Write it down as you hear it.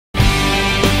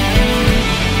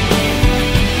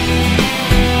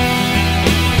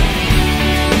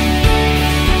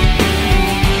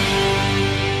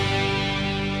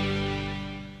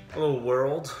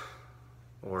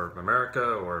or America,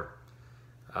 or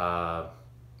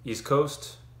East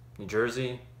Coast, New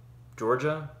Jersey,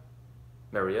 Georgia,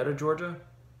 Marietta, Georgia.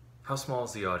 How small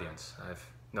is the audience? I have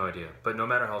no idea. But no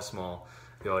matter how small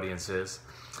the audience is,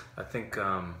 I think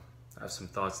I have some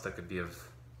thoughts that could be of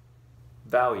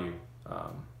value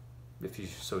if you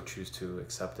so choose to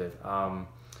accept it.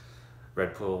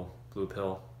 Red pill, blue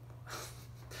pill.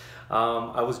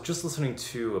 I was just listening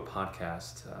to a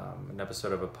podcast, an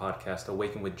episode of a podcast,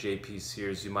 Awaken with JP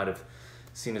Sears. You might have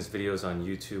seen his videos on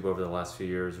YouTube over the last few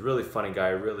years. Really funny guy,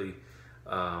 really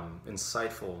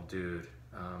insightful dude.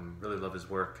 Really love his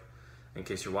work. In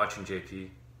case you're watching, JP,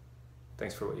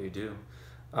 thanks for what you do.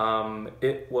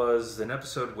 It was an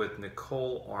episode with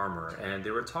Nicole Arbour, and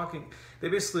they were talking, they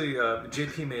basically,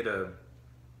 JP made a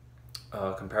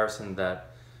comparison that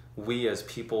we as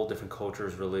people, different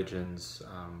cultures, religions,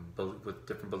 with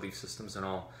different belief systems and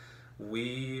all,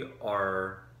 we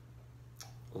are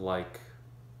like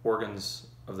organs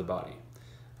of the body.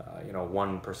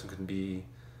 One person could be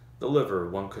the liver,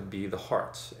 one could be the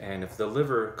heart. And if the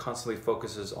liver constantly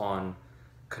focuses on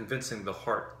convincing the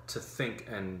heart to think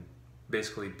and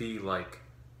basically be like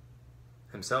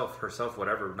himself, herself,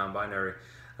 whatever, non-binary,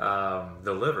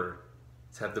 the liver,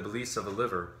 to have the beliefs of a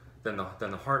liver, then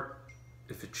the heart,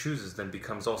 if it chooses, then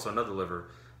becomes also another liver.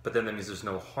 But then that means there's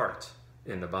no heart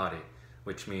in the body,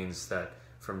 which means that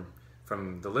from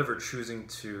the liver choosing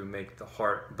to make the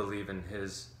heart believe in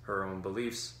her own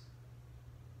beliefs,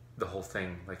 the whole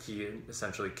thing, like he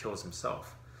essentially kills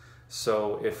himself.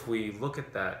 So if we look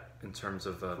at that in terms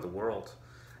of the world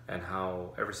and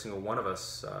how every single one of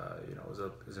us,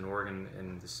 is an organ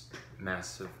in this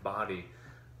massive body,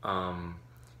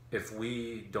 if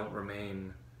we don't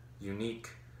remain unique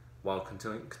while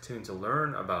continuing to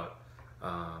learn about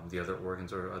the other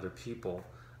organs or other people,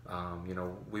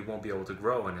 we won't be able to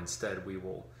grow, and instead we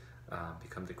will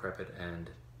become decrepit and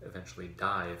eventually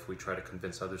die if we try to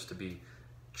convince others to be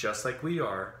just like we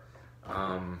are,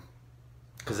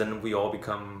 because then we all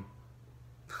become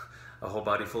a whole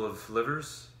body full of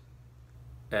livers,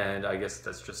 and I guess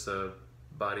that's just a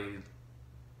body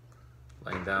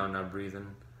laying down, not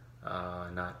breathing,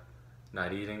 not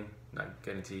eating, not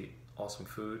getting to eat awesome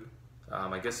food.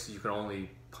 I guess you can only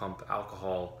pump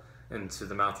alcohol into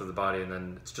the mouth of the body, and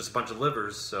then it's just a bunch of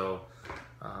livers, so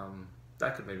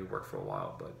that could maybe work for a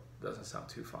while, but it doesn't sound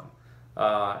too fun.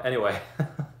 Anyway,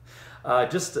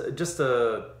 just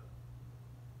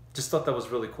thought that was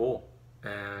really cool,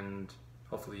 and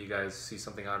hopefully you guys see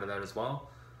something out of that as well.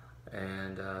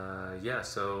 And yeah,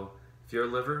 so if you're a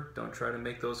liver, don't try to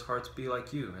make those hearts be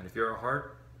like you, and if you're a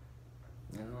heart,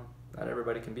 not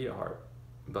everybody can be a heart,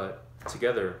 but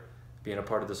together, being a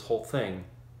part of this whole thing,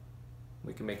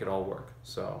 we can make it all work.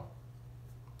 So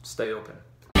stay open.